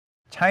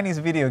Chinese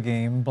video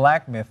game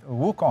Black Myth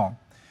Wukong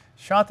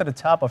shot to the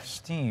top of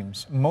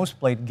Steam's most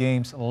played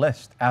games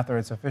list after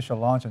its official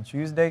launch on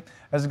Tuesday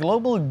as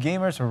global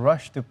gamers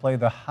rush to play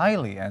the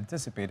highly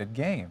anticipated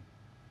game.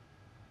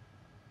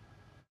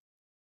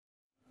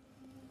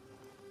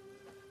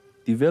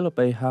 Developed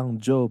by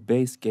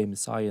Hangzhou-based Game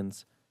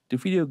Science, the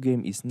video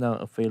game is now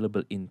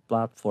available in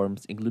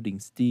platforms including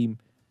Steam,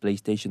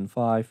 PlayStation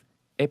 5,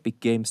 Epic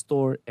Game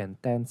Store, and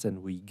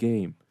Tencent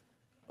WeGame.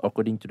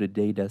 According to the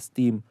data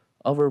Steam,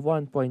 over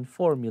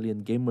 1.4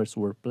 million gamers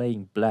were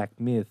playing Black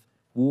Myth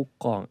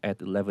Wukong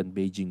at 11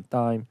 Beijing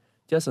time,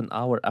 just an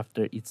hour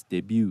after its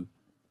debut.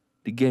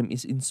 The game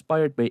is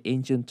inspired by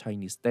ancient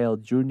Chinese tale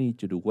Journey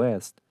to the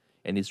West,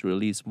 and its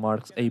release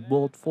marks a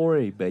bold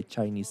foray by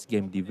Chinese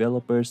game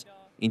developers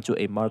into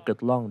a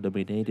market long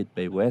dominated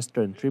by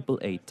Western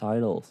AAA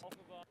titles.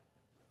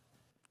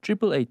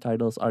 AAA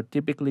titles are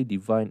typically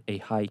defined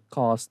as high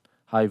cost,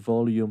 high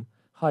volume,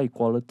 high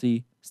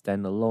quality,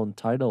 standalone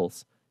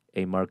titles,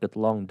 a market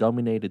long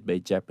dominated by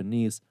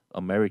Japanese,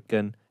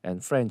 American,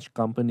 and French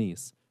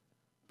companies.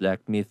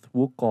 Black Myth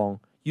Wukong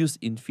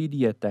used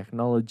NVIDIA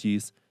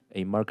technologies,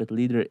 a market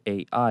leader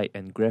AI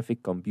and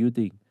graphic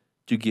computing,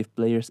 to give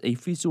players a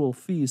visual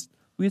feast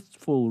with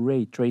full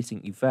ray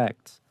tracing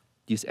effects.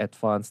 This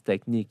advanced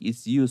technique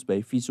is used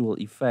by visual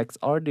effects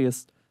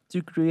artists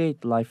to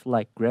create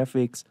lifelike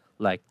graphics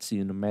like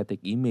cinematic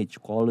image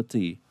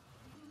quality.